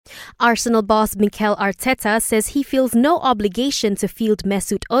Arsenal boss Mikel Arteta says he feels no obligation to field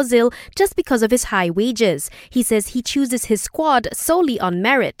Mesut Ozil just because of his high wages. He says he chooses his squad solely on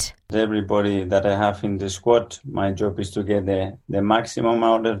merit. Everybody that I have in the squad, my job is to get the maximum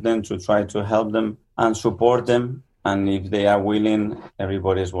out of them, to try to help them and support them. And if they are willing,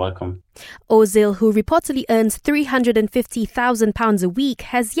 everybody is welcome. Ozil, who reportedly earns £350,000 a week,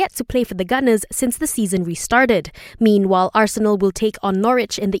 has yet to play for the Gunners since the season restarted. Meanwhile, Arsenal will take on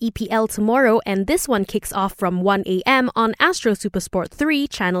Norwich in the EPL tomorrow, and this one kicks off from 1 a.m. on Astro Supersport 3,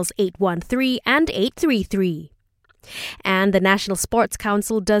 channels 813 and 833. And the National Sports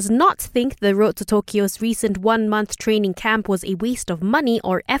Council does not think the Road to Tokyo's recent one-month training camp was a waste of money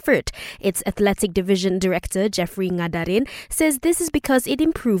or effort. Its Athletic Division Director, Jeffrey Ngadarin, says this is because it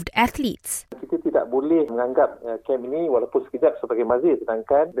improved athletes. Kita tidak boleh menganggap camp ini walaupun sekejap sebagai mazir,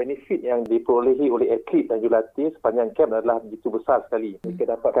 sedangkan benefit yang diperolehi oleh atlet dan jurulatih sepanjang camp adalah begitu besar sekali. Mereka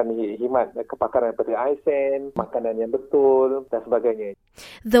dapatkan khidmat kepakaran daripada ASN, makanan yang betul dan sebagainya.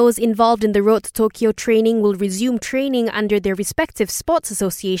 Those involved in the Road to Tokyo training will resume training under their respective sports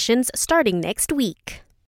associations starting next week.